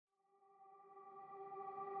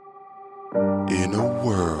In a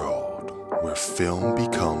world where film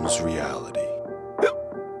becomes reality,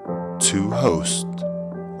 two hosts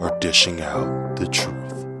are dishing out the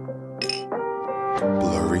truth,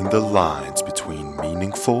 blurring the lines between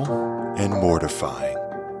meaningful and mortifying.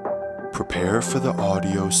 Prepare for the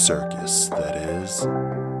audio circus that is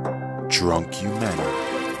Drunkumentary.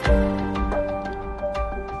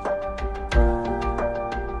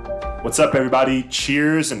 What's up, everybody?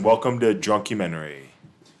 Cheers and welcome to Drunkumentary.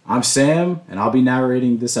 I'm Sam, and I'll be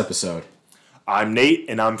narrating this episode. I'm Nate,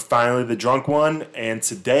 and I'm finally the drunk one. And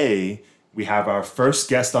today we have our first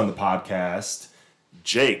guest on the podcast,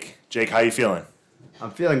 Jake. Jake, how you feeling?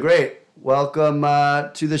 I'm feeling great. Welcome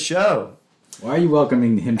to the show. Why are you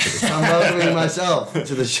welcoming him to the show? I'm welcoming myself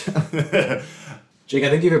to the show. Jake, I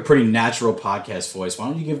think you have a pretty natural podcast voice. Why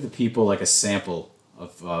don't you give the people like a sample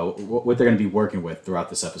of what they're going to be working with throughout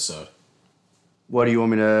this episode? What do you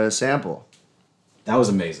want me to sample? That was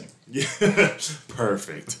amazing. Yeah,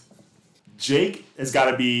 perfect. Jake has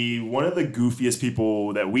got to be one of the goofiest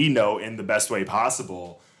people that we know in the best way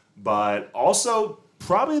possible, but also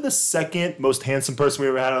probably the second most handsome person we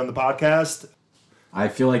ever had on the podcast. I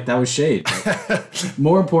feel like that was shade. But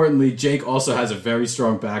more importantly, Jake also has a very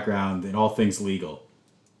strong background in all things legal.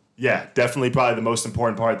 Yeah, definitely probably the most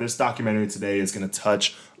important part. This documentary today is going to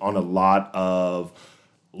touch on a lot of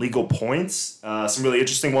legal points, some really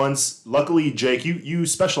interesting ones. Luckily, Jake, you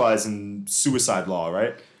specialize in suicide law,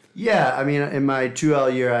 right? Yeah, I mean, in my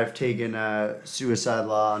 2L year, I've taken suicide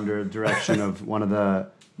law under the direction of one of the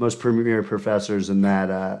most premier professors in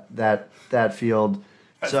that field.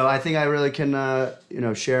 So I think I really can,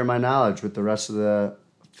 share my knowledge with the rest of the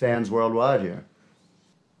fans worldwide here.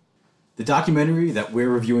 The documentary that we're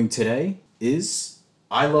reviewing today is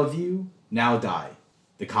I Love You, Now Die,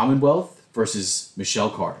 The Commonwealth versus Michelle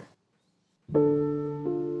Carter.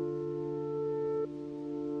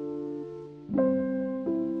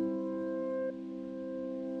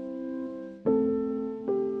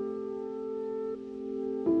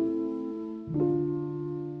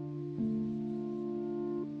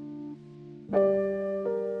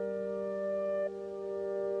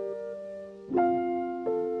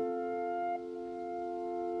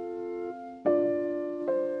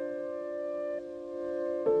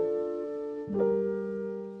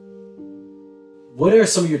 What are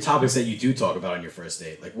some of your topics that you do talk about on your first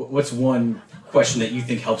date? Like, what's one question that you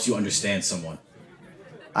think helps you understand someone?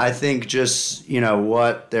 I think just,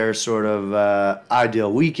 what their sort of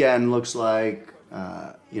ideal weekend looks like,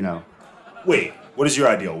 Wait, what does your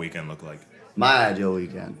ideal weekend look like? My ideal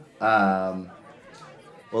weekend. Well,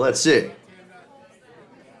 let's see.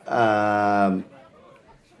 Are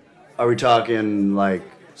we talking like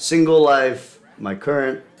single life, my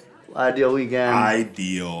current ideal weekend?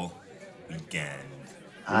 Ideal weekend.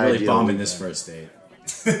 I'm really bombing this first date.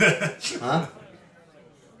 Huh?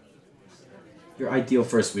 Your ideal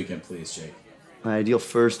first weekend, please, Jake. My ideal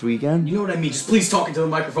first weekend? You know what I mean? Just please talk into the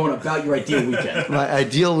microphone about your ideal weekend. My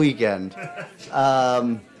ideal weekend.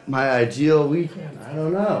 My ideal weekend. I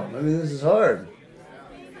don't know. I mean, this is hard.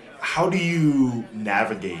 How do you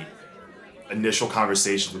navigate initial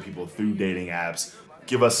conversations with people through dating apps?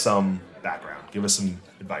 Give us some background. Give us some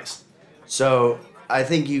advice. So I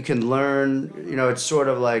think you can learn, it's sort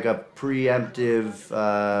of like a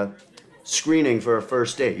preemptive screening for a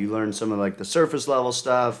first date. You learn some of like the surface level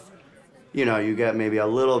stuff. You get maybe a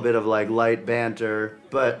little bit of like light banter,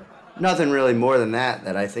 but nothing really more than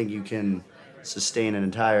that I think you can sustain an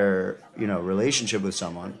entire, relationship with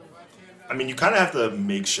someone. I mean, you kind of have to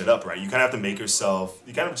make shit up, right? You kind of have to make yourself,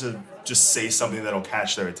 you kind of have to just say something that'll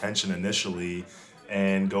catch their attention initially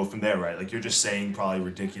and go from there, right? Like, you're just saying probably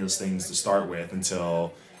ridiculous things to start with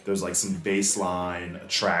until there's like some baseline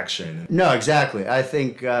attraction. No, exactly. I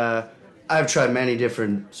think I've tried many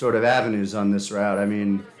different sort of avenues on this route. I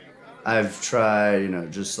mean, I've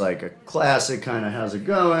tried, just like a classic kind of how's it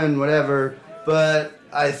going, whatever. But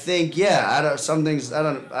I think,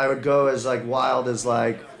 I would go as like wild as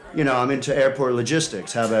like, I'm into airport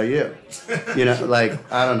logistics. How about you?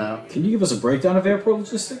 I don't know. Can you give us a breakdown of airport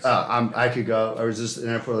logistics? I could go. Or is this an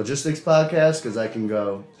airport logistics podcast? Because I can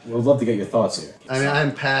go. We'd love to get your thoughts here. I mean,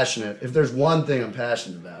 I'm passionate. If there's one thing I'm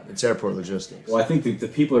passionate about, it's airport logistics. Well, I think the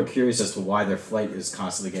people are curious as to why their flight is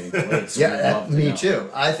constantly getting delayed. So me too.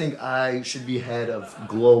 I think I should be head of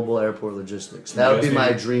global airport logistics. That would be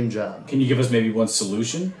my dream job. Can you give us maybe one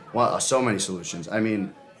solution? Well, so many solutions. I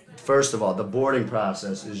mean, first of all, the boarding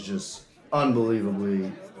process is just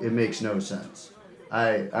unbelievably, it makes no sense.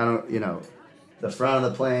 I don't, the front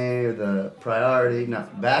of the plane, the priority, no,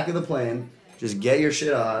 back of the plane, just get your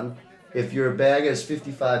shit on. If your bag is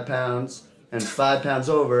 55 pounds and 5 pounds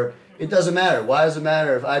over, it doesn't matter. Why does it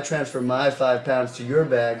matter if I transfer my 5 pounds to your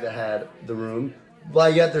bag that had the room,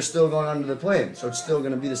 but yet they're still going onto the plane, so it's still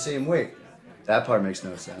going to be the same weight? That part makes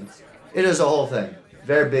no sense. It is a whole thing.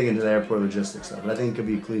 Very big into the airport logistics stuff, but I think it could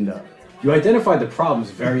be cleaned up. You identified the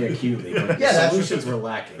problems very acutely, but Yeah, the that's solutions were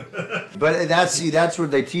lacking. But that's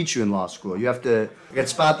what they teach you in law school. You have to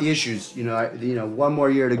spot the issues. One more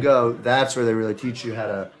year to go. That's where they really teach you how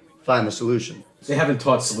to find the solution. They haven't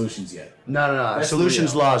taught solutions yet. No. That's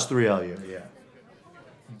Solutions 3L. law is 3LU. Yeah.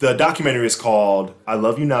 The documentary is called I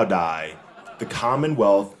Love You Now Die, The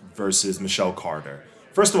Commonwealth versus Michelle Carter.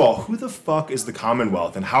 First of all, who the fuck is the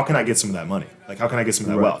Commonwealth and how can I get some of that money? Like, how can I get some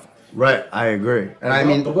of that wealth? Right. I agree. And I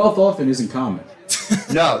mean, the wealth often isn't common.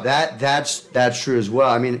 no, that's true as well.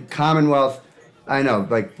 I mean, Commonwealth. I know,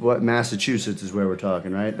 like what Massachusetts is where we're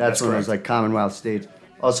talking, right? That's one of those like Commonwealth states.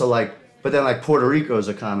 Also, like, but then like Puerto Rico is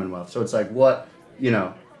a Commonwealth. So it's like, what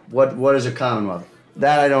is a Commonwealth?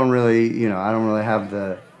 That I don't really have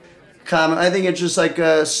the common. I think it's just like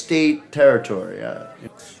a state territory.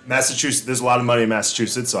 Massachusetts, there's a lot of money in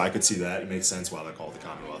Massachusetts, so I could see that. It makes sense why they're called the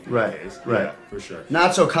Commonwealth. in that case. Right. Yeah, for sure.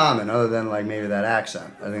 Not so common, other than like maybe that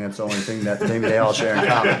accent. I think that's the only thing that maybe they all share in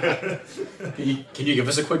common. Can you give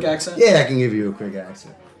us a quick accent? Yeah, I can give you a quick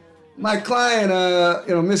accent. My client,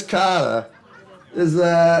 Miss Carter, is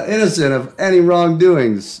innocent of any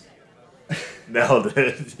wrongdoings. Nailed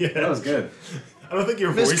it. Yeah. That was good. I don't think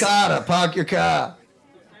your voice... Miss Carter, park your car.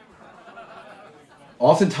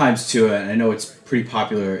 Oftentimes, too, and I know it's pretty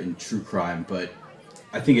popular in true crime, but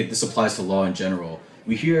I think this applies to law in general.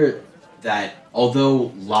 We hear that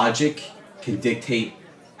although logic can dictate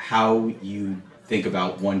how you think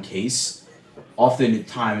about one case, often at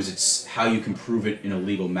times it's how you can prove it in a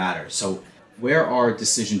legal matter. So where are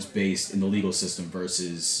decisions based in the legal system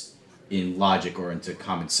versus in logic or into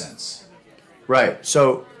common sense? Right.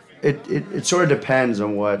 So it sort of depends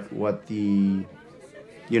on what the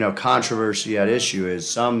controversy at issue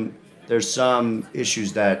is. There's some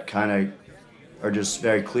issues that kind of are just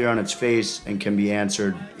very clear on its face and can be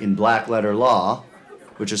answered in black letter law,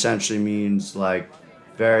 which essentially means like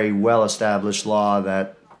very well established law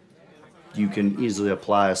that you can easily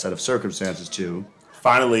apply a set of circumstances to.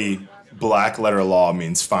 Finally, black letter law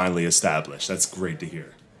means finally established. That's great to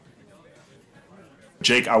hear.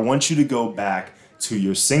 Jake, I want you to go back to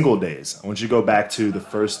your single days. I want you to go back to the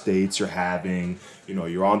first dates you're having.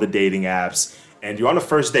 You're on the dating apps and you're on a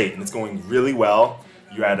first date and it's going really well.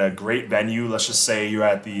 You're at a great venue. Let's just say you're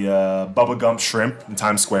at the Bubba Gump Shrimp in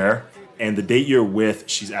Times Square. And the date you're with,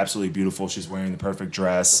 she's absolutely beautiful. She's wearing the perfect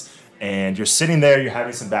dress. And you're sitting there, you're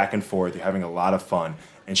having some back and forth. You're having a lot of fun.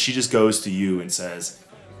 And she just goes to you and says,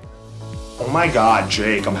 "Oh my God,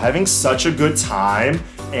 Jake, I'm having such a good time.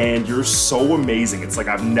 And you're so amazing. It's like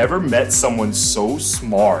I've never met someone so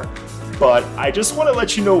smart. But I just want to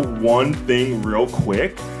let you know one thing real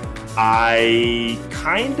quick. I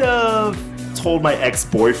kind of told my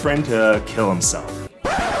ex-boyfriend to kill himself."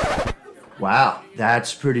 Wow,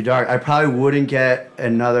 that's pretty dark. I probably wouldn't get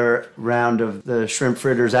another round of the shrimp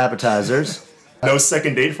fritters appetizers. No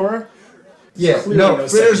second date for her? Yeah, Clearly no, no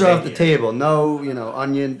fritters second are off date the here. table. No,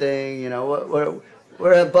 onion thing.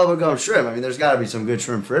 We're at Bubblegum Shrimp. I mean, there's got to be some good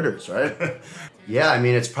shrimp fritters, right? Yeah, I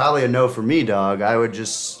mean, it's probably a no for me, dog. I would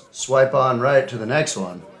just swipe on right to the next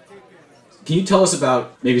one. Can you tell us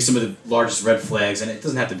about maybe some of the largest red flags, and it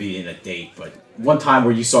doesn't have to be in a date, but one time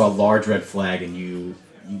where you saw a large red flag and you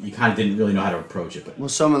kind of didn't really know how to approach it. But Well,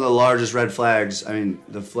 some of the largest red flags. I mean,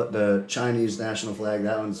 the Chinese national flag.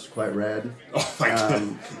 That one's quite red. Oh my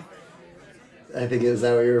God. I think is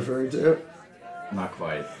that what you're referring to? not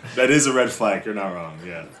quite. That is a red flag. You're not wrong.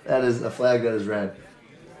 Yeah. That is a flag that is red.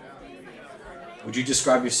 Would you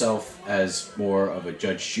describe yourself as more of a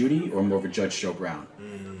Judge Judy or more of a Judge Joe Brown?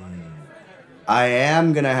 I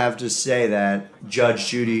am gonna have to say that Judge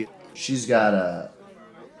Judy, she's got a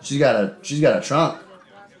trunk.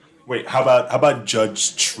 Wait, how about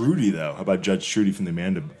Judge Trudy though? How about Judge Trudy from the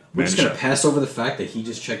Amanda We're just Show? gonna pass over the fact that he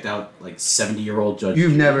just checked out like 70-year-old Judge.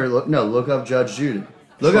 You've Judy. never look up Judge Judy.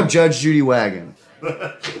 Look up Judge Judy Wagon.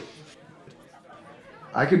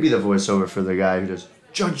 I could be the voiceover for the guy who does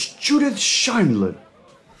Judge Judith Scheindlin.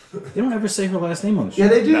 They don't ever say her last name on the show. Yeah,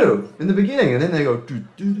 they do in the beginning, and then they go do,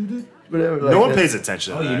 do, do, do, whatever. No one pays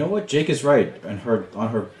attention to Oh, that. you know what? Jake is right. On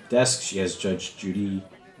her desk, she has Judge Judy.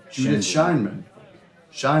 Judith Scheindlin.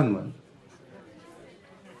 Scheindlin.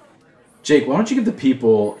 Jake, why don't you give the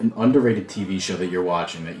people an underrated TV show that you're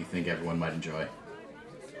watching that you think everyone might enjoy?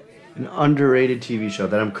 An underrated TV show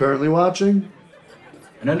that I'm currently watching.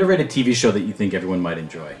 An underrated TV show that you think everyone might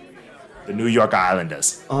enjoy. The New York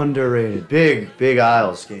Islanders. Underrated. Big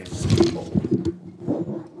Isles game.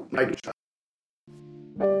 Mic drop.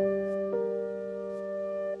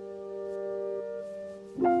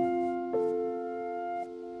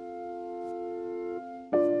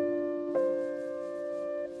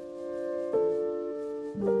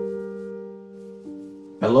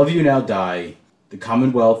 Love You Now Die, The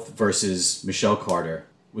Commonwealth versus Michelle Carter,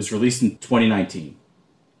 was released in 2019.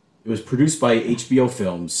 It was produced by HBO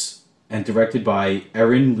Films and directed by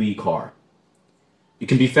Erin Lee Carr. It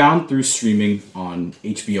can be found through streaming on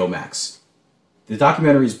HBO Max. The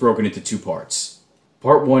documentary is broken into two parts.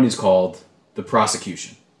 Part 1 is called The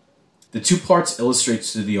Prosecution. The two parts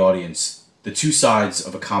illustrates to the audience the two sides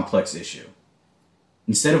of a complex issue.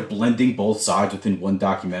 Instead of blending both sides within one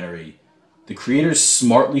documentary, the creators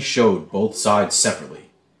smartly showed both sides separately,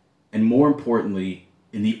 and more importantly,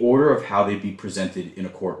 in the order of how they'd be presented in a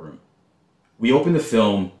courtroom. We open the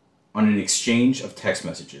film on an exchange of text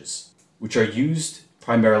messages, which are used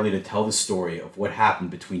primarily to tell the story of what happened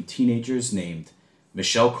between teenagers named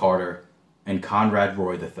Michelle Carter and Conrad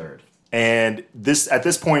Roy III. And at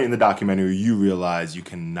this point in the documentary, you realize you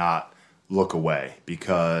cannot look away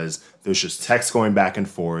because there's just text going back and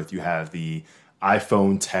forth. You have the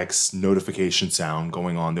iPhone text notification sound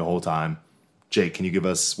going on the whole time. Jake, can you give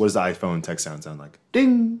us, what does the iPhone text sound like?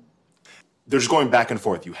 Ding! They're just going back and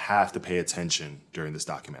forth. You have to pay attention during this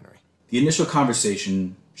documentary. The initial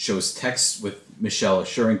conversation shows texts with Michelle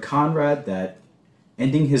assuring Conrad that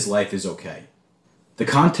ending his life is okay. The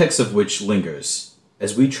context of which lingers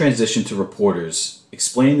as we transition to reporters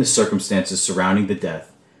explaining the circumstances surrounding the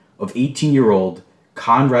death of 18-year-old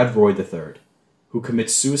Conrad Roy III, who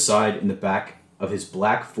commits suicide in the back of his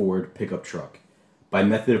black Ford pickup truck by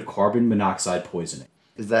method of carbon monoxide poisoning.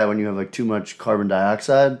 Is that when you have like too much carbon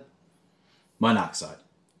dioxide? Monoxide.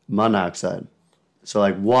 Monoxide. So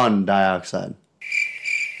like one dioxide.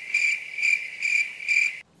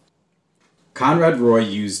 Conrad Roy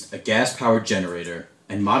used a gas-powered generator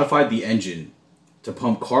and modified the engine to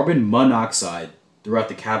pump carbon monoxide throughout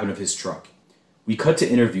the cabin of his truck. We cut to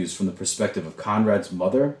interviews from the perspective of Conrad's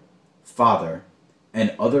mother, father,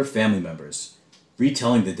 and other family members,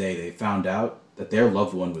 retelling the day they found out that their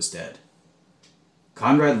loved one was dead.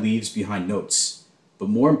 Conrad leaves behind notes, but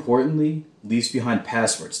more importantly, leaves behind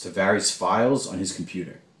passwords to various files on his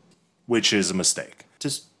computer. Which is a mistake.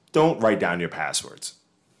 Just don't write down your passwords.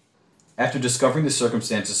 After discovering the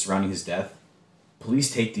circumstances surrounding his death,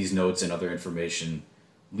 police take these notes and other information,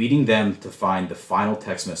 leading them to find the final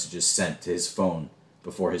text messages sent to his phone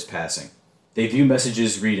before his passing. They view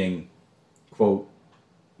messages reading, quote,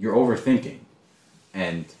 "You're overthinking,"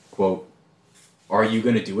 and, quote, "Are you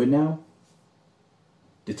going to do it now?"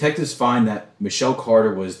 Detectives find that Michelle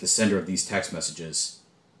Carter was the sender of these text messages,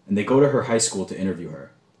 and they go to her high school to interview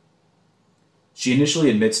her. She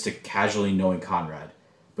initially admits to casually knowing Conrad,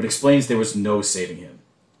 but explains there was no saving him.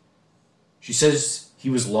 She says he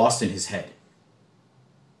was lost in his head,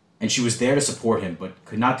 and she was there to support him but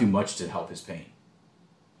could not do much to help his pain.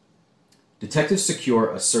 Detectives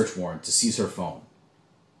secure a search warrant to seize her phone,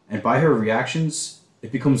 and by her reactions,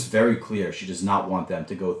 it becomes very clear she does not want them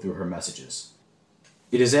to go through her messages.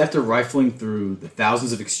 It is after rifling through the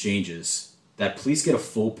thousands of exchanges that police get a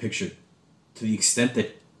full picture to the extent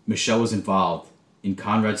that Michelle was involved in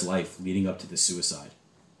Conrad's life leading up to the suicide.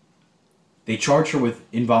 They charge her with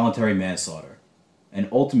involuntary manslaughter and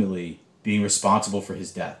ultimately being responsible for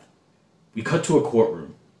his death. We cut to a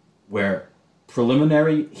courtroom where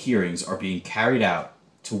preliminary hearings are being carried out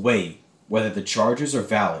to weigh whether the charges are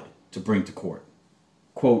valid to bring to court.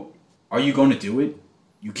 Quote, "Are you going to do it?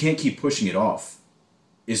 You can't keep pushing it off,"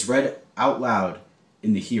 is read out loud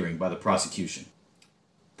in the hearing by the prosecution.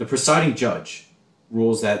 The presiding judge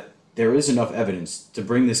rules that there is enough evidence to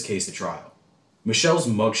bring this case to trial. Michelle's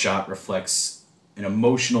mugshot reflects an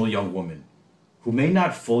emotional young woman who may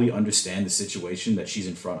not fully understand the situation that she's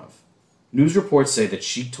in front of. News reports say that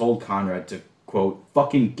she told Conrad to, quote,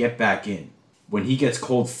 "fucking get back in," when he gets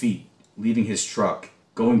cold feet leaving his truck,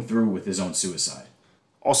 going through with his own suicide.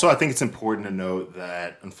 Also, I think it's important to note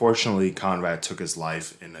that, unfortunately, Conrad took his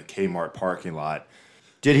life in a Kmart parking lot.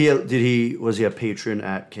 Was he a patron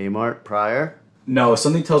at Kmart prior? No,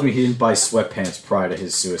 something tells me he didn't buy sweatpants prior to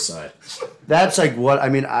his suicide. That's like what, I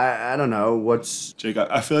mean, I don't know, what's... Jake,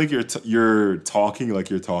 I feel like you're talking like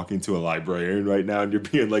you're talking to a librarian right now, and you're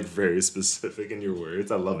being like very specific in your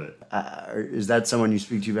words. I love it. Is that someone you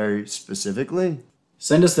speak to very specifically?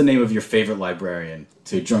 Send us the name of your favorite librarian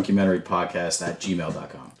to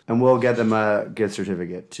drunkhumanity@gmail.com. And we'll get them a gift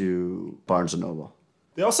certificate to Barnes & Noble.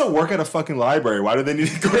 They also work at a fucking library. Why do they need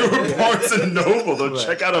to go to a Barnes & Noble to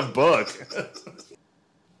check out a book?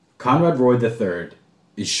 Conrad Roy III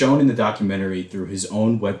is shown in the documentary through his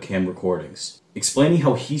own webcam recordings, explaining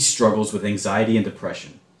how he struggles with anxiety and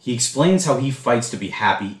depression. He explains how he fights to be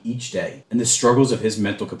happy each day and the struggles of his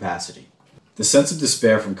mental capacity. The sense of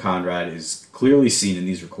despair from Conrad is clearly seen in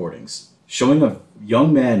these recordings, showing a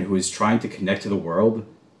young man who is trying to connect to the world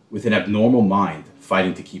with an abnormal mind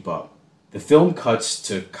fighting to keep up. The film cuts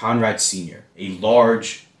to Conrad Sr., a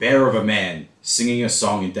large bear of a man, singing a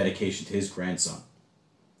song in dedication to his grandson.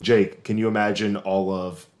 Jake, can you imagine all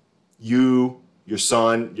of you, your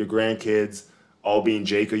son, your grandkids, all being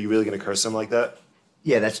Jake? Are you really going to curse him like that?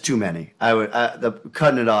 Yeah, that's too many.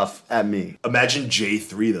 Cutting it off at me. Imagine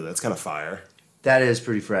J3, though. That's kind of fire. That is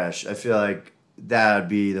pretty fresh. I feel like that would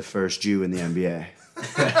be the first Jew in the NBA.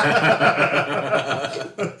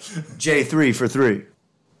 J3 for 3.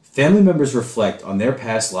 Family members reflect on their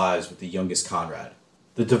past lives with the youngest Conrad.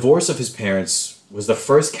 The divorce of his parents was the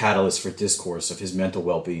first catalyst for discourse of his mental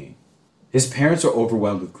well-being. His parents are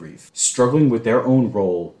overwhelmed with grief, struggling with their own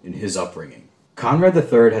role in his upbringing. Conrad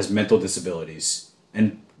III has mental disabilities,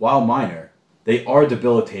 and while minor, they are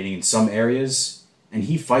debilitating in some areas, and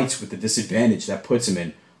he fights with the disadvantage that puts him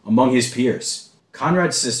in among his peers.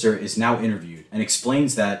 Conrad's sister is now interviewed and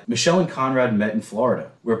explains that Michelle and Conrad met in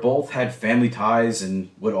Florida, where both had family ties and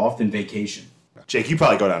would often vacation. Jake, you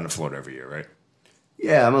probably go down to Florida every year, right?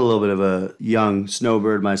 Yeah, I'm a little bit of a young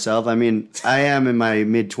snowbird myself. I mean, I am in my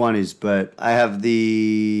mid-20s, but I have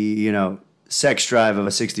the, sex drive of a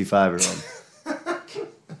 65-year-old.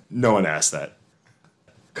 No one asked that.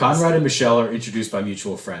 Conrad and Michelle are introduced by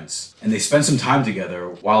mutual friends, and they spend some time together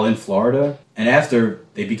while in Florida, and after,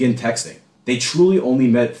 they begin texting. They truly only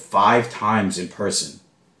met 5 times in person,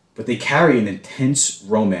 but they carry an intense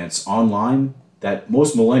romance online that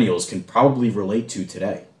most millennials can probably relate to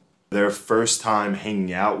today. Their first time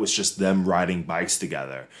hanging out was just them riding bikes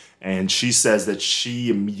together, and she says that she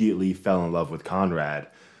immediately fell in love with Conrad.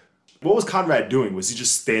 What was Conrad doing? Was he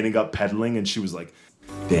just standing up pedaling, and she was like,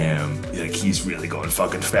 damn, like he's really going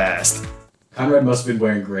fucking fast. Conrad must have been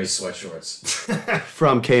wearing gray sweatshorts.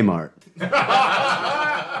 From Kmart.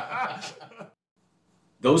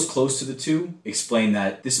 Those close to the two explain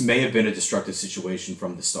that this may have been a destructive situation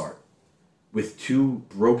from the start, with 2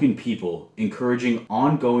 broken people encouraging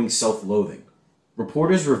ongoing self-loathing.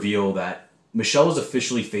 Reporters reveal that Michelle is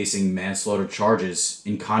officially facing manslaughter charges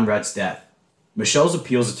in Conrad's death. Michelle's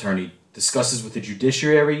appeals attorney discusses with the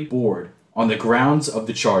Judiciary Board on the grounds of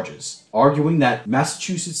the charges, arguing that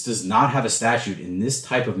Massachusetts does not have a statute in this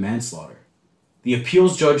type of manslaughter. The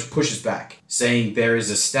appeals judge pushes back, saying there is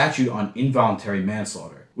a statute on involuntary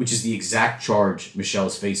manslaughter, which is the exact charge Michelle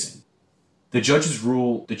is facing. The judges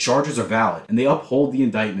rule the charges are valid, and they uphold the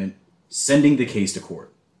indictment, sending the case to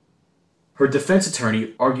court. Her defense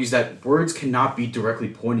attorney argues that words cannot be directly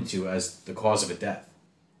pointed to as the cause of a death.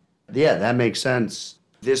 Yeah, that makes sense.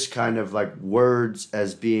 This kind of like words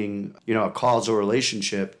as being, a causal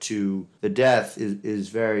relationship to the death is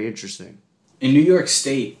very interesting. In New York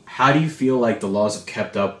State, how do you feel like the laws have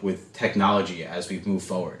kept up with technology as we've moved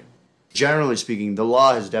forward? Generally speaking, the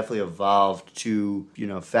law has definitely evolved to,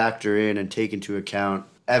 factor in and take into account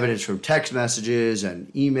evidence from text messages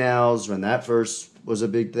and emails when that first was a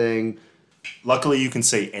big thing. Luckily, you can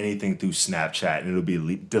say anything through Snapchat and it'll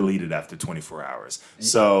be deleted after 24 hours.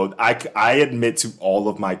 So I admit to all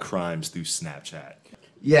of my crimes through Snapchat.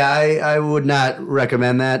 Yeah, I would not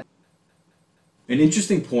recommend that. An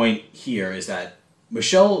interesting point here is that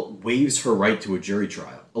Michelle waives her right to a jury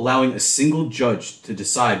trial, allowing a single judge to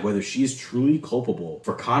decide whether she is truly culpable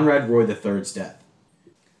for Conrad Roy III's death.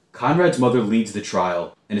 Conrad's mother leads the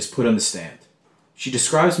trial and is put on the stand. She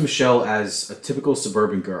describes Michelle as a typical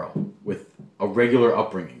suburban girl with a regular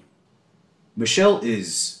upbringing. Michelle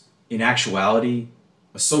is, in actuality,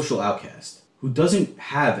 a social outcast who doesn't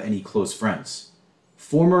have any close friends.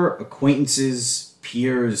 Former acquaintances,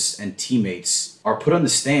 peers, and teammates are put on the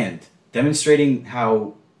stand, demonstrating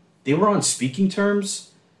how they were on speaking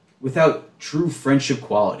terms without true friendship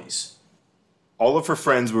qualities. All of her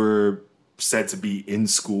friends were said to be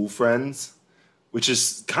in-school friends, which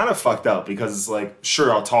is kind of fucked up because it's like,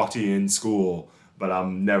 sure, I'll talk to you in school, but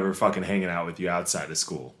I'm never fucking hanging out with you outside of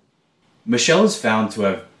school. Michelle is found to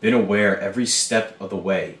have been aware every step of the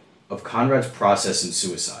way of Conrad's process in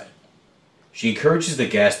suicide. She encourages the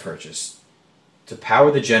gas purchase to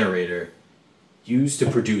power the generator used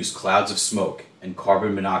to produce clouds of smoke and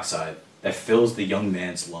carbon monoxide that fills the young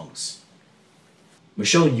man's lungs.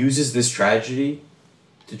 Michelle uses this tragedy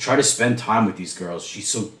to try to spend time with these girls she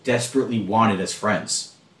so desperately wanted as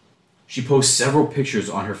friends. She posts several pictures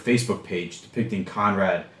on her Facebook page depicting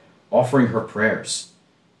Conrad offering her prayers,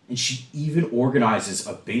 and she even organizes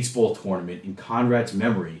a baseball tournament in Conrad's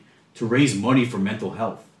memory to raise money for mental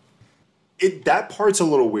health. That part's a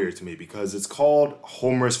little weird to me because it's called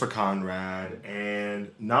Homers for Conrad, and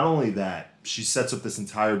not only that, she sets up this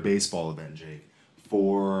entire baseball event, Jake,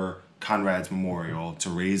 for Conrad's memorial to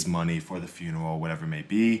raise money for the funeral, whatever it may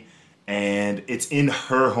be, and it's in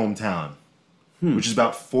her hometown, which is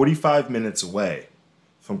about 45 minutes away.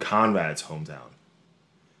 from Conrad's hometown.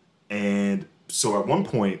 And so at one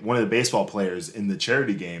point, one of the baseball players in the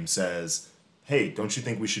charity game says, hey, don't you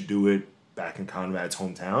think we should do it back in Conrad's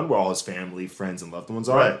hometown where all his family, friends, and loved ones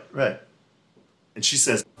are? Right. And she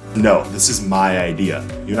says, no, this is my idea.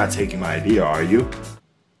 You're not taking my idea, are you?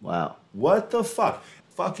 Wow. What the fuck?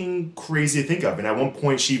 Fucking crazy to think of. And at one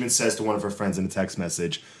point, she even says to one of her friends in a text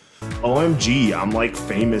message, OMG, I'm like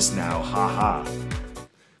famous now, haha.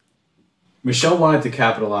 Michelle wanted to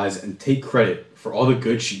capitalize and take credit for all the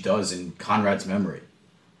good she does in Conrad's memory.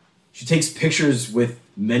 She takes pictures with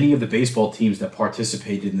many of the baseball teams that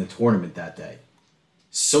participated in the tournament that day,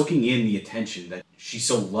 soaking in the attention that she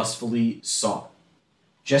so lustfully sought.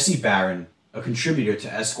 Jesse Barron, a contributor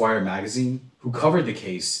to Esquire magazine who covered the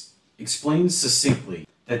case, explains succinctly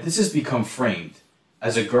that this has become framed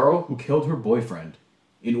as a girl who killed her boyfriend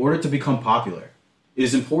in order to become popular. It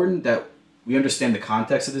is important that we understand the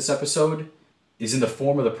context of this episode is in the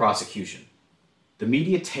form of the prosecution. The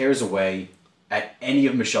media tears away at any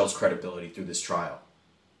of Michelle's credibility through this trial.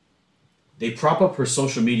 They prop up her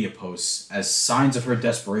social media posts as signs of her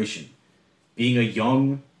desperation, being a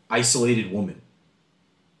young, isolated woman.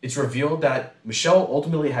 It's revealed that Michelle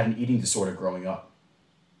ultimately had an eating disorder growing up.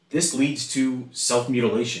 This leads to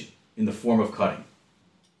self-mutilation in the form of cutting.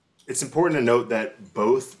 It's important to note that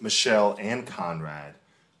both Michelle and Conrad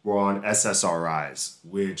were on SSRIs,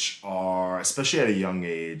 which are, especially at a young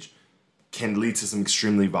age, can lead to some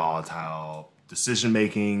extremely volatile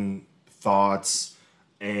decision-making, thoughts,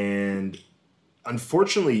 and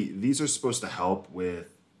unfortunately, these are supposed to help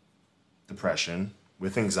with depression,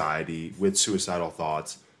 with anxiety, with suicidal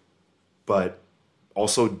thoughts, but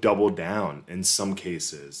also double down in some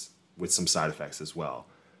cases with some side effects as well.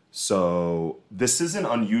 So this isn't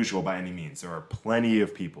unusual by any means. There are plenty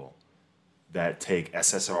of people that take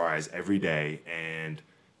SSRIs every day and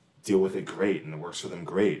deal with it great, and it works for them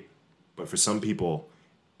great. But for some people,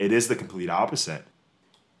 it is the complete opposite.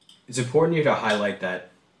 It's important here to highlight that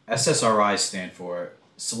SSRIs stand for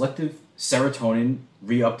Selective Serotonin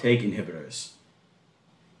Reuptake Inhibitors.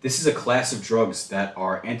 This is a class of drugs that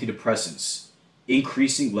are antidepressants,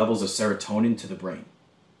 increasing levels of serotonin to the brain.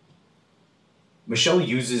 Michelle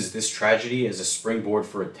uses this tragedy as a springboard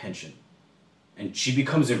for attention, and she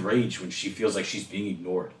becomes enraged when she feels like she's being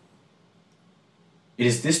ignored. It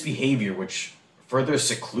is this behavior which further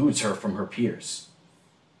secludes her from her peers.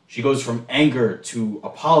 She goes from anger to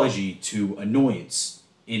apology to annoyance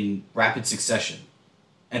in rapid succession,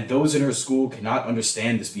 and those in her school cannot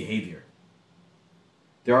understand this behavior.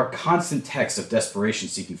 There are constant texts of desperation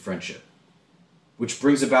seeking friendship, which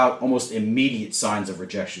brings about almost immediate signs of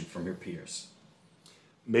rejection from her peers.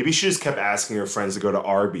 Maybe she just kept asking her friends to go to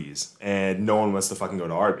Arby's, and no one wants to fucking go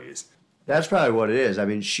to Arby's. That's probably what it is. I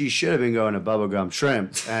mean, she should have been going to Bubblegum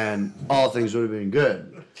Shrimp, and all things would have been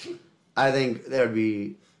good. I think there would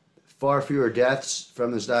be far fewer deaths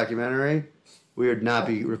from this documentary. We would not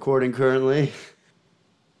be recording currently.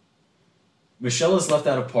 Michelle is left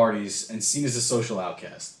out of parties and seen as a social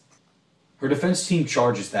outcast. Her defense team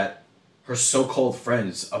charges that her so-called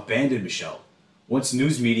friends abandoned Michelle once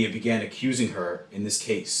news media began accusing her in this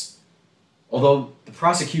case, although the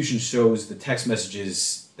prosecution shows the text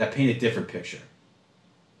messages that paint a different picture.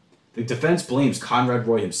 The defense blames Conrad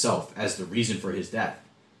Roy himself as the reason for his death,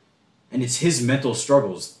 and it's his mental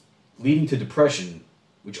struggles leading to depression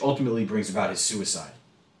which ultimately brings about his suicide.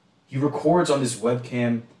 He records on his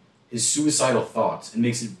webcam his suicidal thoughts and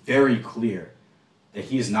makes it very clear that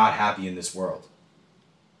he is not happy in this world.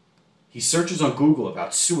 He searches on Google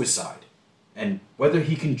about suicide and whether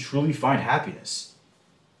he can truly find happiness.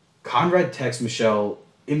 Conrad texts Michelle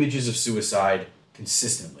images of suicide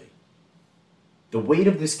consistently. The weight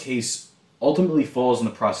of this case ultimately falls on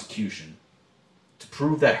the prosecution to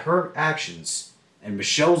prove that her actions and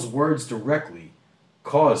Michelle's words directly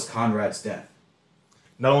caused Conrad's death.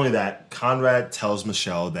 Not only that, Conrad tells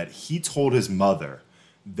Michelle that he told his mother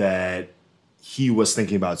that he was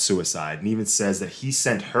thinking about suicide, and even says that he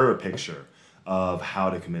sent her a picture of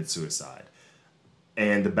how to commit suicide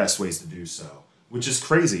and the best ways to do so, which is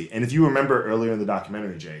crazy. And if you remember earlier in the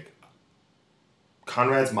documentary, Jake,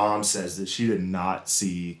 Conrad's mom says that she did not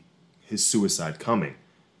see his suicide coming,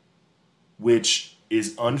 which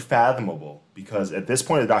is unfathomable because at this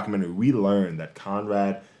point in the documentary, we learn that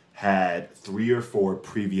Conrad had 3 or 4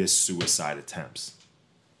 previous suicide attempts.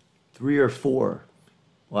 3 or 4.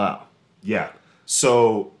 Wow. Yeah.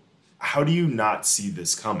 So how do you not see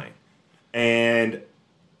this coming? And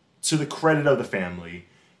to the credit of the family,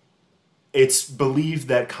 it's believed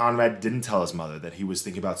that Conrad didn't tell his mother that he was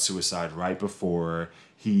thinking about suicide right before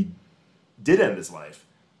he did end his life.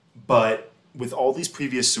 But with all these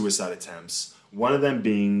previous suicide attempts, One of them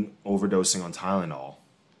being overdosing on Tylenol.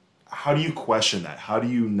 How do you question that? How do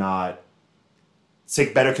you not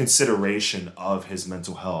take better consideration of his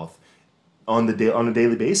mental health on a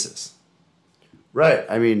daily basis? Right.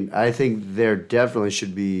 I mean, I think there definitely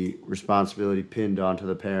should be responsibility pinned onto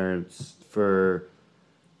the parents for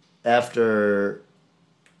after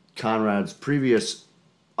Conrad's previous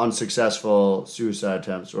unsuccessful suicide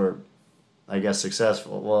attempts, or I guess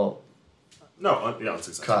successful. Well, No,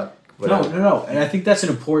 unsuccessful. cut. No. And I think that's an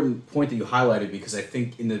important point that you highlighted, because I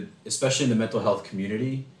think especially in the mental health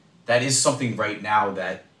community, that is something right now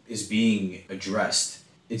that is being addressed.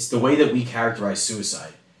 It's the way that we characterize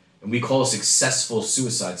suicide. And we call a successful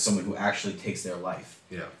suicide someone who actually takes their life.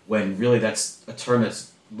 Yeah. When really that's a term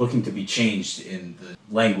that's looking to be changed in the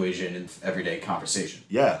language and in everyday conversation.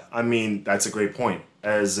 Yeah, I mean, that's a great point.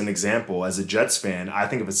 As an example, as a Jets fan, I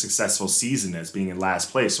think of a successful season as being in last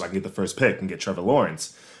place so I can get the first pick and get Trevor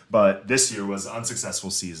Lawrence. But this year was an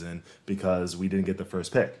unsuccessful season because we didn't get the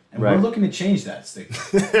first pick. And we're looking to change that, Stick.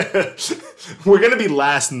 We're going to be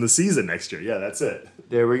last in the season next year. Yeah, that's it.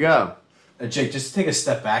 There we go. Jake, just to take a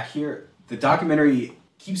step back here, the documentary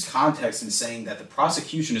keeps context in saying that the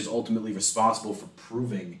prosecution is ultimately responsible for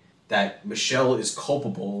proving that Michelle is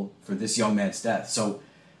culpable for this young man's death. So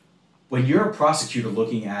when you're a prosecutor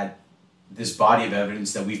looking at this body of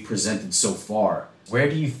evidence that we've presented so far, where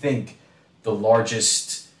do you think the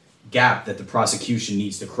largest gap that the prosecution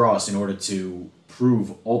needs to cross in order to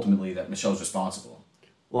prove ultimately that Michelle's responsible?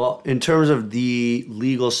 Well, in terms of the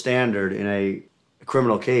legal standard in a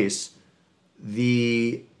criminal case,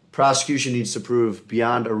 the prosecution needs to prove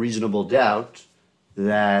beyond a reasonable doubt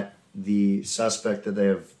that the suspect that they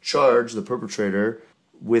have charged, the perpetrator,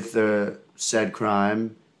 with the said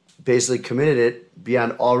crime, basically committed it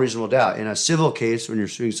beyond all reasonable doubt. In a civil case, when you're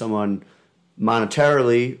suing someone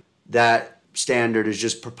monetarily, that standard is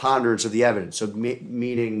just preponderance of the evidence. So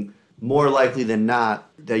meaning more likely than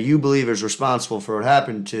not that you believe is responsible for what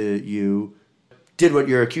happened to you, did what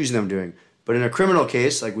you're accusing them of doing. But in a criminal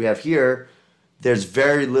case like we have here, there's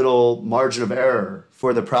very little margin of error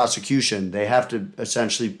for the prosecution. They have to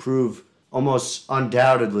essentially prove almost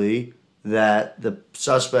undoubtedly that the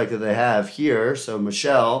suspect that they have here, so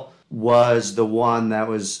Michelle, was the one that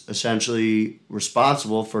was essentially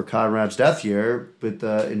responsible for Conrad's death here with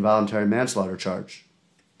the involuntary manslaughter charge.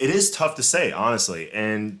 It is tough to say, honestly.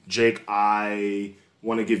 And Jake, I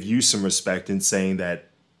want to give you some respect in saying that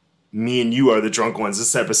me and you are the drunk ones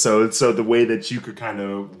this episode. So the way that you could kind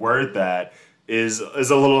of word that is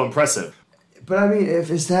a little impressive. But I mean,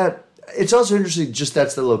 it's also interesting. Just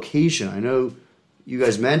that's the location. I know you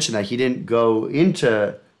guys mentioned that he didn't go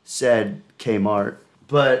into said Kmart,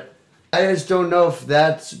 but I just don't know if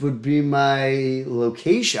that would be my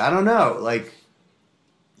location. I don't know. Like,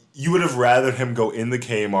 You would have rather him go in the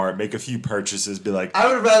Kmart, make a few purchases, be like, I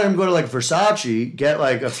would have rather him go to like Versace, get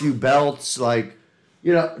like a few belts, like,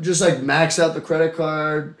 you know, just like max out the credit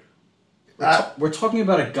card. We're talking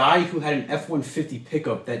about a guy who had an F-150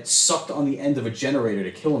 pickup that sucked on the end of a generator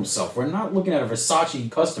to kill himself. We're not looking at a Versace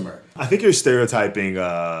customer. I think you're stereotyping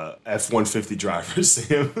F-150 drivers,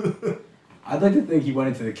 Sam. I'd like to think he went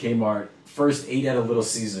into the Kmart, first ate at a Little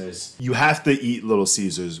Caesars. You have to eat Little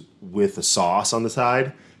Caesars with a sauce on the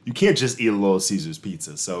side. You can't just eat a Little Caesars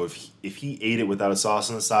pizza. So if he ate it without a sauce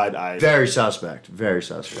on the side, Very suspect. Very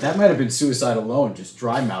suspect. That might have been suicide alone, just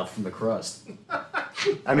dry mouth from the crust.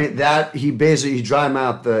 I mean, he dry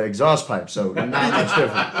mouthed the exhaust pipe, so not much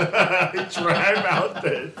different. dry mouthed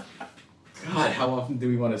it. God, how often do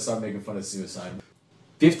we want to start making fun of suicide?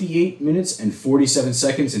 58 minutes and 47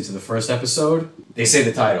 seconds into the first episode, they say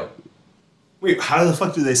the title. Wait, how the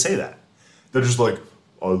fuck do they say that? They're just like,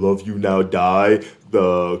 I love you, now die,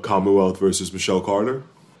 the Commonwealth versus Michelle Carter.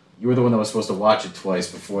 You were the one that was supposed to watch it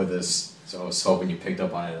twice before this, so I was hoping you picked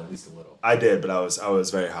up on it at least a little. I did, but I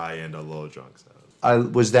was very high and a little drunk. So.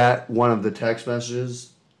 Was that one of the text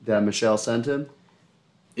messages that Michelle sent him?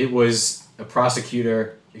 It was a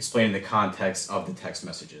prosecutor explaining the context of the text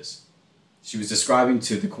messages. She was describing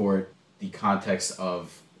to the court the context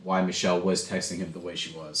of why Michelle was texting him the way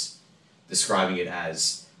she was, describing it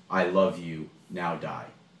as, I love you, now die,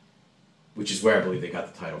 which is where I believe they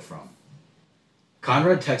got the title from.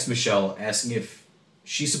 Conrad texts Michelle asking if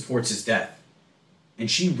she supports his death, and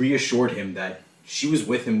she reassured him that she was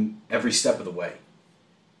with him every step of the way.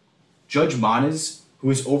 Judge Manes, who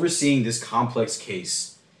is overseeing this complex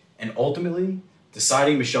case and ultimately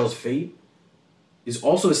deciding Michelle's fate, is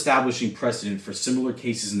also establishing precedent for similar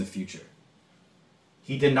cases in the future.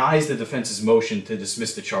 He denies the defense's motion to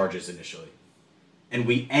dismiss the charges initially. And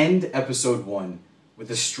we end episode 1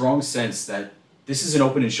 with a strong sense that this is an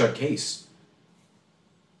open and shut case.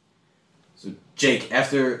 So Jake,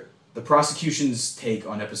 after the prosecution's take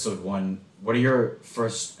on episode 1, what are your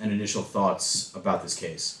first and initial thoughts about this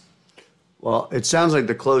case? Well, it sounds like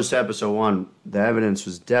the close to episode 1, the evidence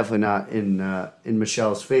was definitely not in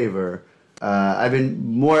Michelle's favor. I've been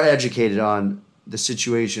more educated on the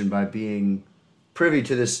situation by being privy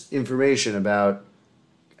to this information about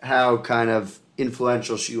how kind of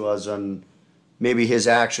influential she was on maybe his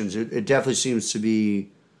actions. It definitely seems to be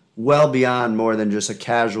well beyond more than just a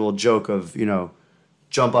casual joke of,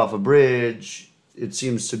 jump off a bridge. It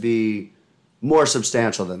seems to be more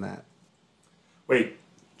substantial than that. Wait,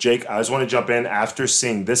 Jake, I just want to jump in. After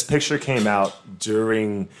seeing this picture came out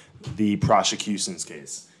during the prosecution's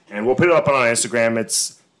case, and we'll put it up on our Instagram.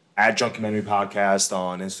 It's at Junkumentary Podcast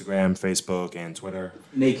on Instagram, Facebook, and Twitter.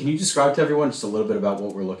 Nate, can you describe to everyone just a little bit about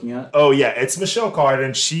what we're looking at? Oh yeah, it's Michelle Carter,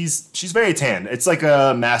 and she's very tan. It's like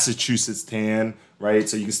a Massachusetts tan, right?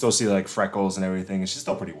 So you can still see like freckles and everything, and she's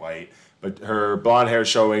still pretty white. But her blonde hair is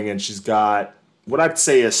showing, and she's got what I'd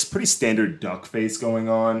say is pretty standard duck face going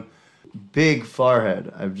on. Big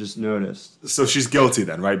forehead, I've just noticed. So she's guilty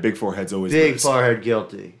then, right? Big forehead's always Big loose. forehead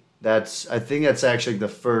guilty. I think that's actually the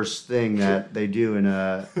first thing that they do in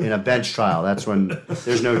a bench trial. That's when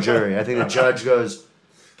there's no jury. I think the judge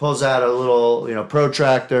pulls out a little,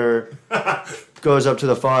 protractor, goes up to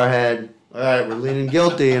the forehead. All right, we're leaning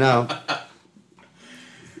guilty,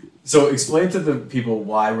 So explain to the people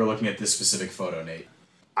why we're looking at this specific photo, Nate.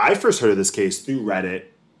 I first heard of this case through Reddit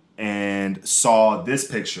and saw this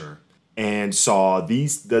picture and saw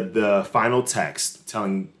the final text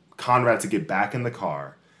telling Conrad to get back in the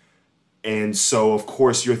car. And so, of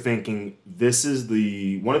course, you're thinking this is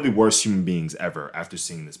one of the worst human beings ever after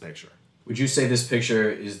seeing this picture. Would you say this picture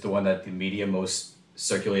is the one that the media most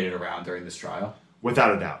circulated around during this trial?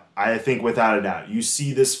 Without a doubt. I think without a doubt. You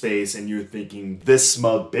see this face and you're thinking, this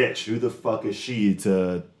smug bitch, who the fuck is she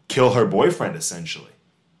to kill her boyfriend, essentially?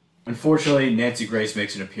 Unfortunately, Nancy Grace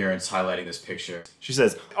makes an appearance highlighting this picture. She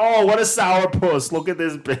says, oh, what a sourpuss. Look at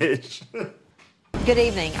this bitch. Good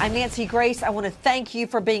evening. I'm Nancy Grace. I want to thank you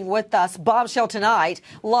for being with us. Bombshell tonight,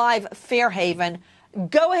 live Fairhaven.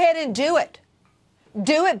 Go ahead and do it.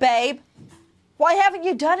 Do it, babe. Why haven't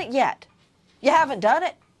you done it yet? You haven't done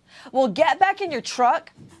it? Well, get back in your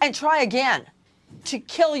truck and try again to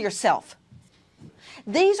kill yourself.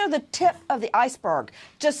 These are the tip of the iceberg,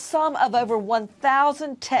 just some of over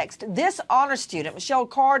 1,000 texts this honor student, Michelle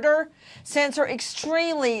Carter, sends her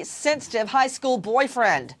extremely sensitive high school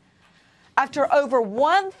boyfriend. After over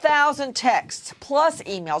 1,000 texts, plus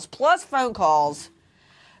emails, plus phone calls,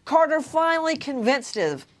 Carter finally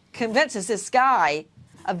convinces this guy,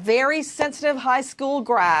 a very sensitive high school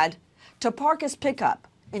grad, to park his pickup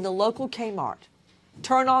in the local Kmart,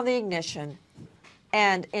 turn on the ignition,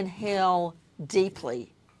 and inhale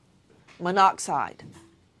deeply monoxide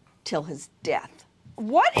till his death.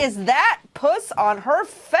 What is that puss on her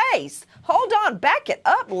face? Hold on, back it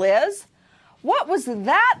up, Liz. What was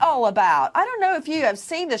that all about? I don't know if you have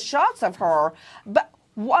seen the shots of her, but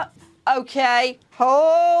what? Okay,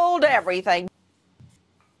 hold everything.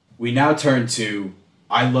 We now turn to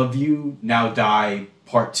I Love You, Now Die,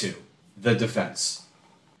 Part 2, The Defense.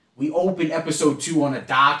 We open episode 2 on a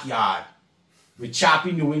dockyard with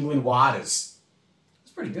choppy New England waters.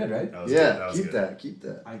 It's pretty good, right? Yeah, keep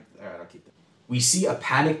that. All right, I'll keep that. We see a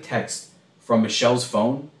panicked text from Michelle's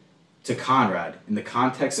phone to Conrad in the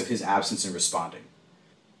context of his absence in responding.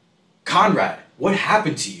 Conrad, what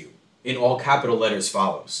happened to you? In all capital letters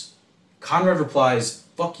follows. Conrad replies,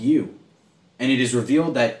 fuck you. And it is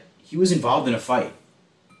revealed that he was involved in a fight,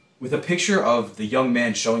 with a picture of the young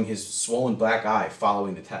man showing his swollen black eye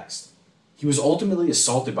following the text. He was ultimately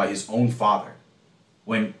assaulted by his own father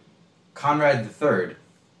when Conrad III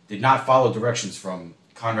did not follow directions from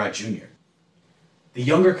Conrad Jr. The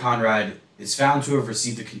younger Conrad is found to have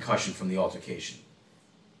received a concussion from the altercation.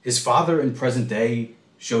 His father in present day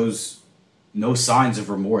shows no signs of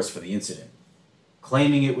remorse for the incident,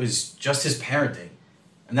 claiming it was just his parenting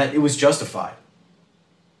and that it was justified.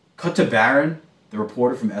 Cut to Barron, the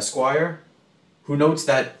reporter from Esquire, who notes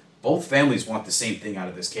that both families want the same thing out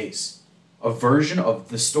of this case, a version of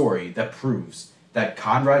the story that proves that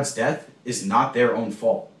Conrad's death is not their own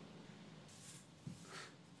fault.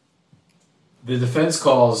 The defense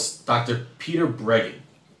calls Dr. Peter Breggin,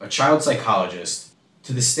 a child psychologist,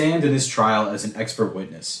 to the stand in this trial as an expert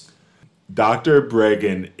witness. Dr.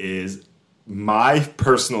 Breggin is my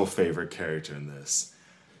personal favorite character in this.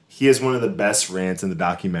 He has one of the best rants in the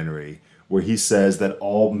documentary where he says that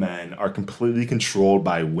all men are completely controlled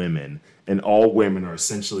by women and all women are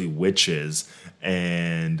essentially witches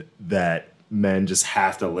and that men just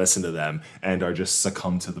have to listen to them and are just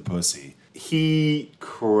succumb to the pussy. He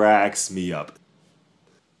cracks me up.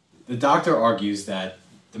 The doctor argues that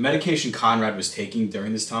the medication Conrad was taking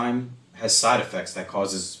during this time has side effects that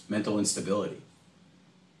causes mental instability.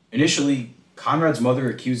 Initially, Conrad's mother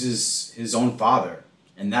accuses his own father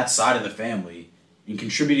and that side of the family in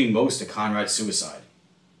contributing most to Conrad's suicide.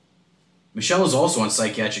 Michelle is also on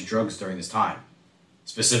psychiatric drugs during this time,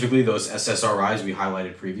 specifically those SSRIs we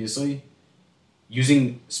highlighted previously,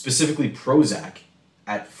 using specifically Prozac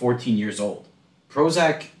at 14 years old.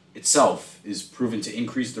 Prozac itself is proven to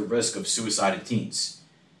increase the risk of suicide in teens.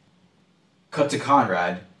 Cut to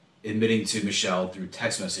Conrad admitting to Michelle through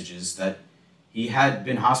text messages that he had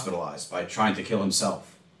been hospitalized by trying to kill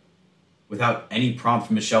himself, without any prompt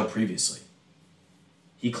from Michelle previously.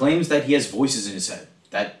 He claims that he has voices in his head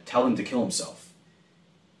that tell him to kill himself.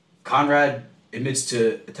 Conrad admits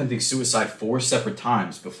to attempting suicide 4 separate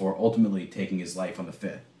times before ultimately taking his life on the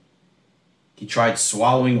 5th. He tried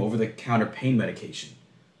swallowing over-the-counter pain medication,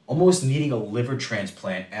 almost needing a liver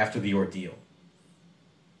transplant after the ordeal.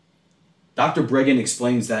 Dr. Breggin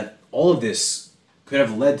explains that all of this could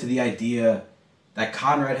have led to the idea that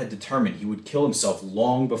Conrad had determined he would kill himself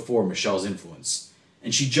long before Michelle's influence,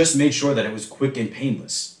 and she just made sure that it was quick and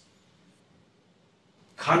painless.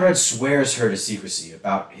 Conrad swears her to secrecy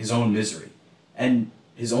about his own misery and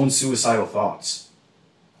his own suicidal thoughts.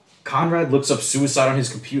 Conrad looks up suicide on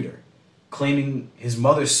his computer, claiming his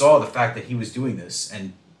mother saw the fact that he was doing this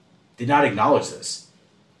and did not acknowledge this.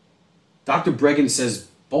 Dr. Breggin says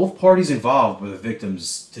both parties involved were the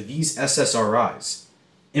victims to these SSRIs.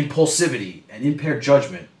 Impulsivity and impaired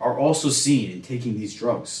judgment are also seen in taking these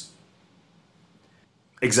drugs.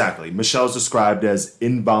 Exactly. Michelle's described as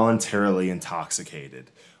involuntarily intoxicated,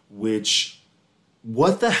 which,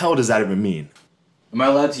 what the hell does that even mean? Am I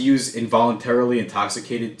allowed to use involuntarily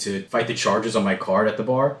intoxicated to fight the charges on my card at the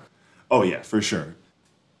bar? Oh yeah, for sure.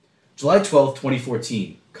 July 12,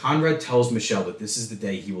 2014, Conrad tells Michelle that this is the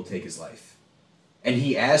day he will take his life. And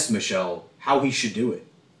he asks Michelle how he should do it.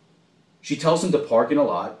 She tells him to park in a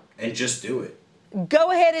lot and just do it.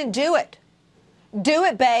 Go ahead and do it. Do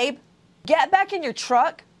it, babe. Get back in your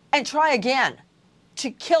truck and try again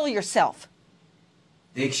to kill yourself.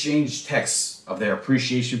 They exchange texts of their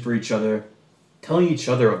appreciation for each other, telling each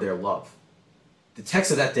other of their love. The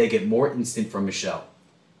texts of that day get more instant from Michelle,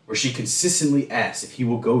 where she consistently asks if he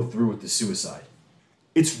will go through with the suicide.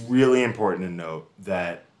 It's really important to note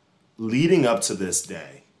that leading up to this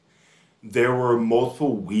day, there were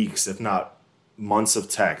multiple weeks, if not months of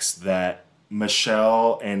text that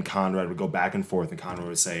Michelle and Conrad would go back and forth, and Conrad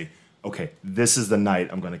would say, okay, this is the night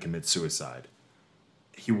I'm going to commit suicide.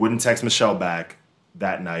 He wouldn't text Michelle back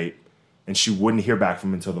that night, and she wouldn't hear back from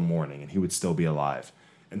him until the morning, and he would still be alive.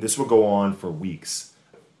 And this would go on for weeks.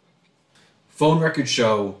 Phone records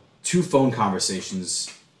show 2 phone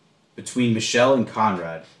conversations between Michelle and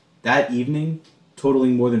Conrad that evening,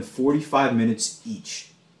 totaling more than 45 minutes each.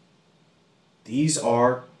 These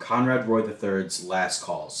are Conrad Roy III's last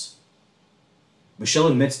calls. Michelle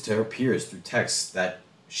admits to her peers through texts that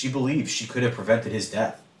she believes she could have prevented his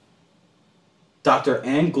death. Dr.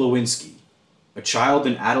 Ann Glowinski, a child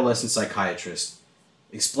and adolescent psychiatrist,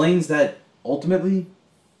 explains that ultimately,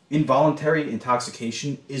 involuntary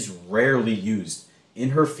intoxication is rarely used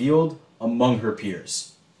in her field among her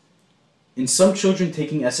peers. In some children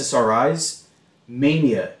taking SSRIs,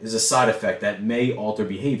 mania is a side effect that may alter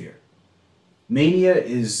behavior. Mania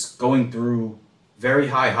is going through very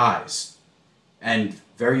high highs and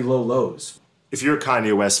very low lows. If you're a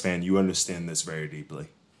Kanye West fan, you understand this very deeply.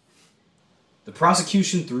 The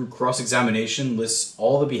prosecution, through cross-examination, lists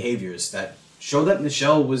all the behaviors that show that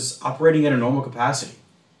Michelle was operating at a normal capacity,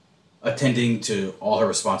 attending to all her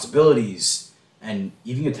responsibilities, and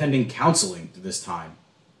even attending counseling through this time.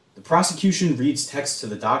 The prosecution reads texts to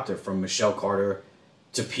the doctor from Michelle Carter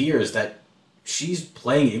to peers that she's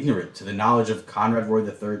playing ignorant to the knowledge of Conrad Roy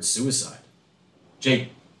III's suicide. Jake,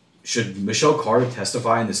 should Michelle Carter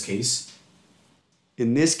testify in this case?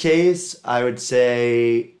 In this case, I would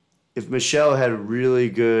say if Michelle had really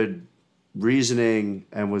good reasoning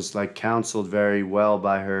and was like counseled very well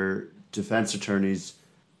by her defense attorneys,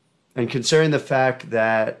 and considering the fact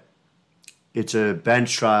that it's a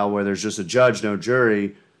bench trial where there's just a judge, no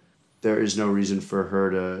jury, there is no reason for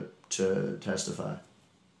her to testify.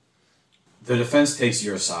 The defense takes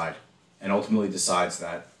your side and ultimately decides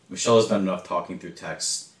that Michelle has done enough talking through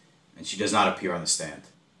texts and she does not appear on the stand.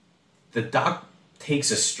 The doc takes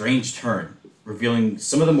a strange turn, revealing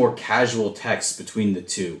some of the more casual texts between the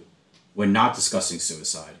two when not discussing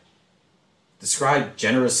suicide. Described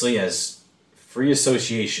generously as free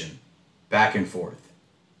association, back and forth.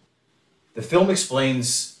 The film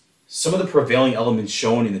explains some of the prevailing elements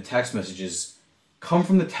shown in the text messages come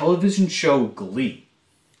from the television show Glee.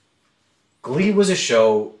 Glee was a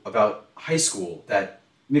show about high school that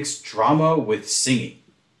mixed drama with singing.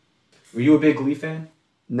 Were you a big Glee fan?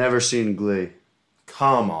 Never seen Glee.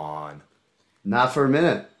 Come on. Not for a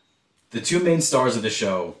minute. The two main stars of the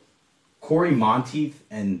show, Corey Monteith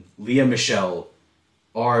and Leah Michelle,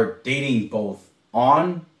 are dating both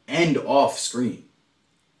on and off screen.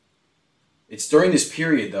 It's during this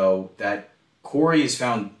period, though, that Corey is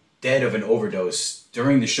found dead of an overdose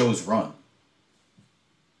during the show's run.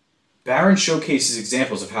 Barron showcases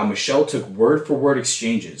examples of how Michelle took word-for-word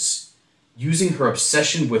exchanges, using her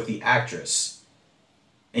obsession with the actress,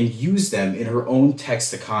 and used them in her own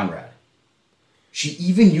text to Conrad. She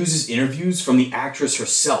even uses interviews from the actress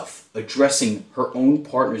herself, addressing her own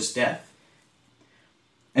partner's death.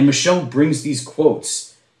 And Michelle brings these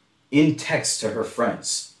quotes in text to her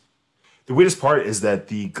friends. The weirdest part is that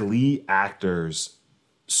the Glee actors'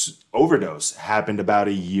 overdose happened about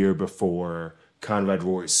a year before Conrad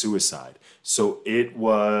Roy's suicide. So it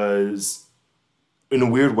was, in a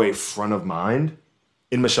weird way, front of mind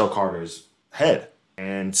in Michelle Carter's head.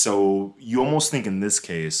 And so you almost think in this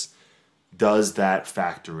case, does that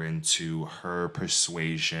factor into her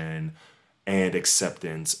persuasion and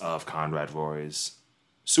acceptance of Conrad Roy's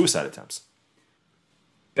suicide attempts?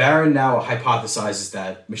 Barron now hypothesizes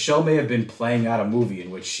that Michelle may have been playing out a movie in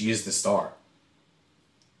which she is the star.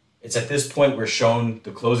 It's at this point we're shown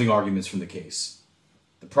the closing arguments from the case.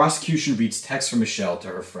 The prosecution reads text from Michelle to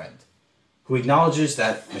her friend, who acknowledges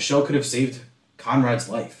that Michelle could have saved Conrad's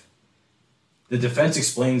life. The defense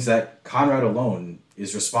explains that Conrad alone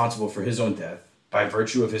is responsible for his own death by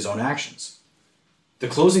virtue of his own actions. The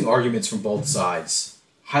closing arguments from both sides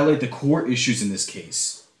highlight the core issues in this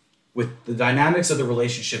case, with the dynamics of the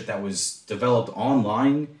relationship that was developed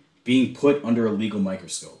online being put under a legal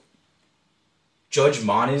microscope. Judge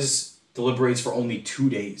Moniz deliberates for only 2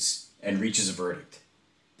 days and reaches a verdict.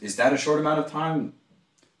 Is that a short amount of time?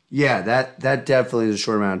 Yeah, that definitely is a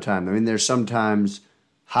short amount of time. I mean, there's sometimes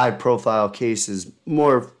high-profile cases,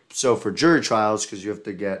 more so for jury trials, because you have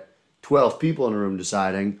to get 12 people in a room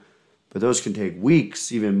deciding, but those can take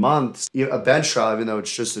weeks, even months. A bench trial, even though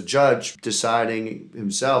it's just a judge deciding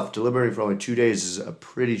himself, deliberating for only 2 days is a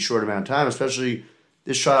pretty short amount of time, especially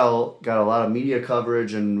this trial got a lot of media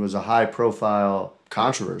coverage and was a high-profile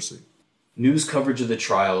controversy. News coverage of the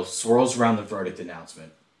trial swirls around the verdict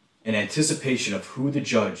announcement in anticipation of who the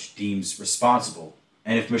judge deems responsible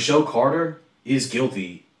and if Michelle Carter is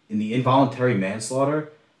guilty in the involuntary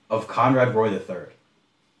manslaughter of Conrad Roy III.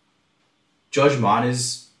 Judge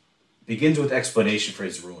Moniz begins with explanation for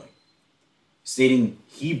his ruling, stating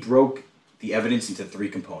he broke the evidence into 3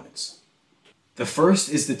 components. The first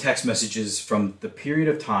is the text messages from the period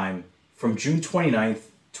of time from June 29th,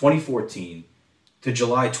 2014 to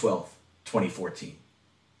July 12th, 2014,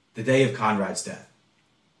 the day of Conrad's death.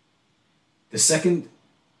 The second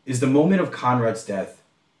is the moment of Conrad's death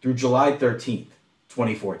through July 13th,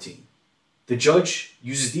 2014. The judge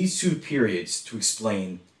uses these 2 periods to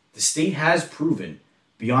explain the state has proven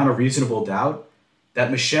beyond a reasonable doubt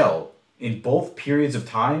that Michelle, in both periods of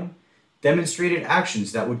time, demonstrated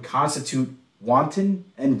actions that would constitute wanton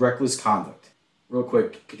and reckless conduct. Real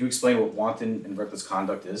quick, could you explain what wanton and reckless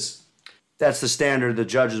conduct is? That's the standard the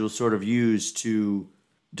judges will sort of use to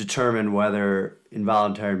determine whether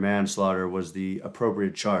involuntary manslaughter was the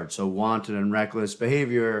appropriate charge. So wanton and reckless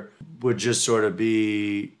behavior would just sort of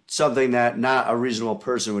be something that not a reasonable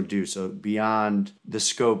person would do. So beyond the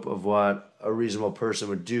scope of what a reasonable person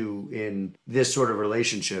would do in this sort of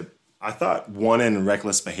relationship. I thought wanton and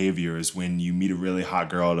reckless behavior is when you meet a really hot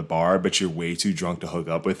girl at a bar, but you're way too drunk to hook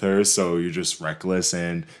up with her, so you're just reckless,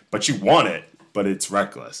 but you want it, but it's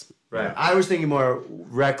reckless. Right. I was thinking more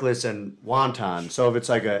reckless and wanton. So if it's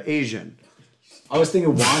like an Asian. I was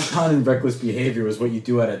thinking wanton and reckless behavior was what you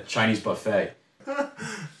do at a Chinese buffet.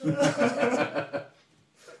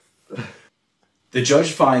 The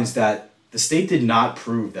judge finds that the state did not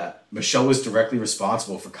prove that Michelle was directly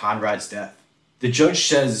responsible for Conrad's death. The judge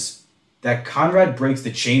says that Conrad breaks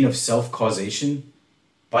the chain of self-causation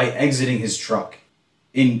by exiting his truck.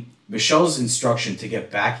 In Michelle's instruction to get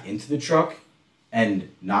back into the truck and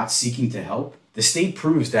not seeking to help, the state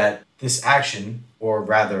proves that this action, or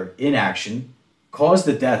rather inaction, caused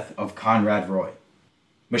the death of Conrad Roy.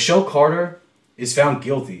 Michelle Carter is found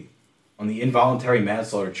guilty on the involuntary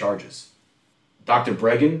manslaughter charges. Dr.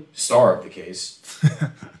 Bregan, star of the case,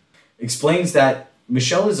 explains that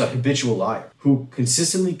Michelle is a habitual liar who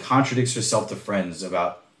consistently contradicts herself to friends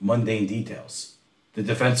about mundane details. The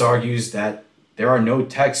defense argues that there are no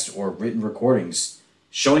text or written recordings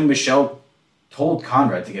showing Michelle told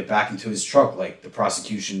Conrad to get back into his truck like the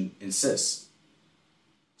prosecution insists.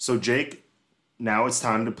 So Jake, now it's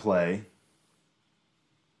time to play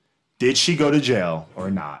Did she go to jail or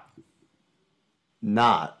not?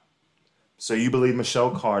 Not. So you believe Michelle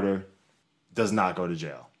Carter does not go to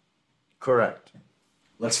jail? Correct.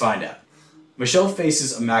 Let's find out. Michelle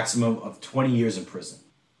faces a maximum of 20 years in prison.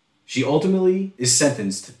 She ultimately is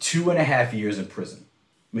sentenced to 2.5 years in prison.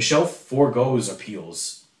 Michelle forgoes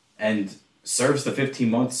appeals and serves the 15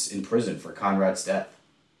 months in prison for Conrad's death.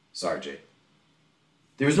 Sorry, Jay.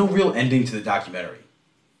 There is no real ending to the documentary.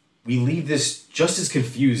 We leave this just as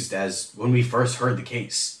confused as when we first heard the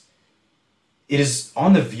case. It is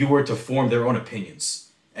on the viewer to form their own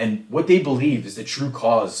opinions and what they believe is the true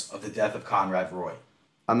cause of the death of Conrad Roy.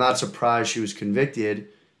 I'm not surprised she was convicted.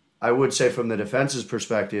 I would say from the defense's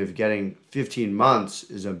perspective, getting 15 months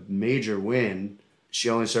is a major win.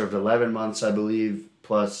 She only served 11 months, I believe,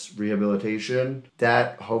 plus rehabilitation.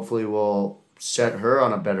 That hopefully will set her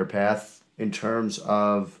on a better path in terms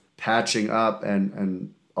of patching up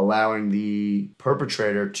and allowing the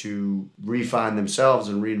perpetrator to refine themselves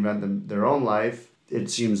and reinvent their own life. It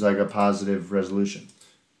seems like a positive resolution.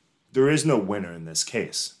 There is no winner in this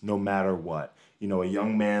case, no matter what. You know, a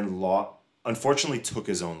young man unfortunately took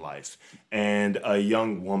his own life, and a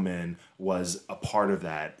young woman was a part of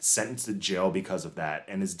that, sentenced to jail because of that,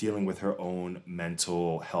 and is dealing with her own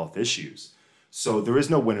mental health issues. So there is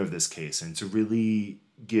no winner of this case. And to really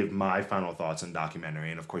give my final thoughts on the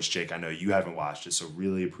documentary, and of course, Jake, I know you haven't watched it, so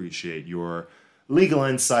really appreciate your legal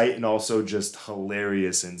insight and also just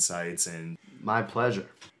hilarious insights. And My pleasure.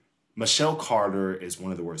 Michelle Carter is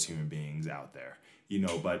one of the worst human beings out there.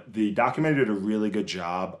 But the documentary did a really good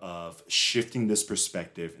job of shifting this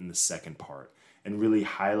perspective in the second part and really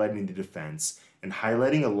highlighting the defense and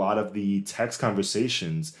highlighting a lot of the text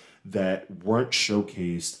conversations that weren't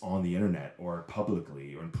showcased on the internet or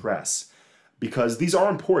publicly or in press, because these are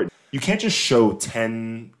important. You can't just show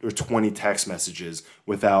 10 or 20 text messages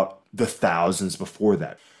without the thousands before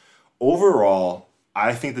that. Overall,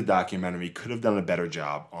 I think the documentary could have done a better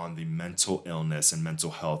job on the mental illness and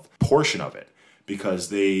mental health portion of it, because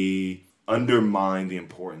they undermine the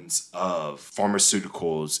importance of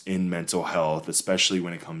pharmaceuticals in mental health, especially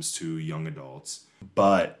when it comes to young adults.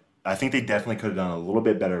 But I think they definitely could have done a little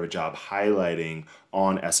bit better of a job highlighting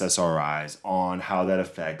on SSRIs, on how that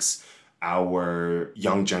affects our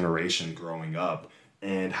young generation growing up,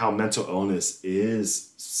 and how mental illness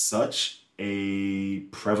is such a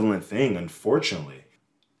prevalent thing, unfortunately.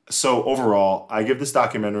 So overall, I give this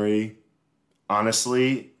documentary,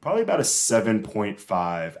 honestly, probably about a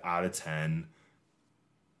 7.5 out of 10.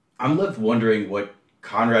 I'm left wondering what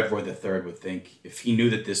Conrad Roy III would think if he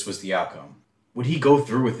knew that this was the outcome. Would he go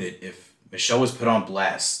through with it if Michelle was put on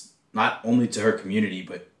blast, not only to her community,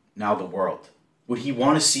 but now the world? Would he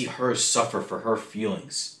want to see her suffer for her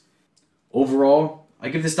feelings? Overall, I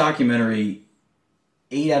give this documentary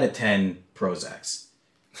 8 out of 10 Prozacs.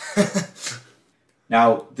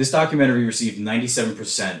 Now, this documentary received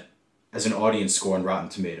 97% as an audience score on Rotten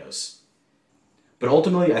Tomatoes. But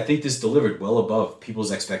ultimately, I think this delivered well above people's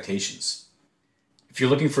expectations. If you're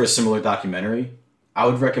looking for a similar documentary, I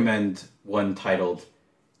would recommend one titled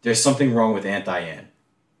There's Something Wrong with Aunt Diane.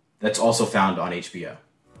 That's also found on HBO.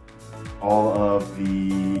 All of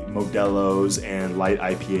the Modelo's and light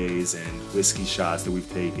IPAs and whiskey shots that we've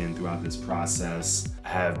taken throughout this process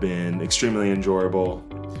have been extremely enjoyable,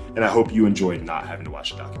 and I hope you enjoyed not having to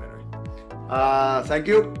watch the documentary. Thank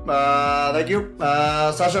you.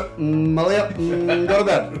 Sasha, Malia, go to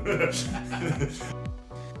bed.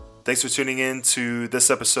 Thanks for tuning in to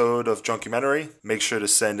this episode of Drunkumentary. Make sure to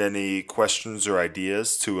send any questions or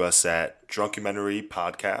ideas to us at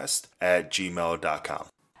drunkumentarypodcast@gmail.com.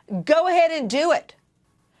 Go ahead and do it.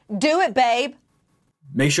 Do it, babe.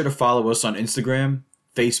 Make sure to follow us on Instagram,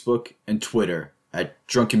 Facebook, and Twitter at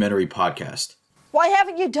Drunkumentary Podcast. Why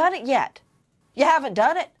haven't you done it yet? You haven't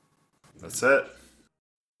done it? That's it.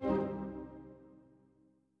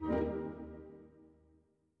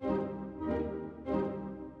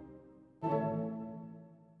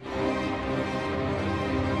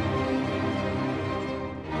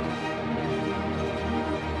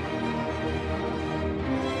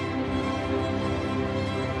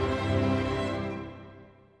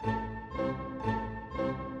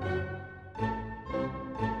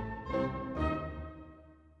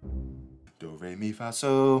 Do, re, mi, fa,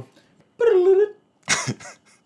 so.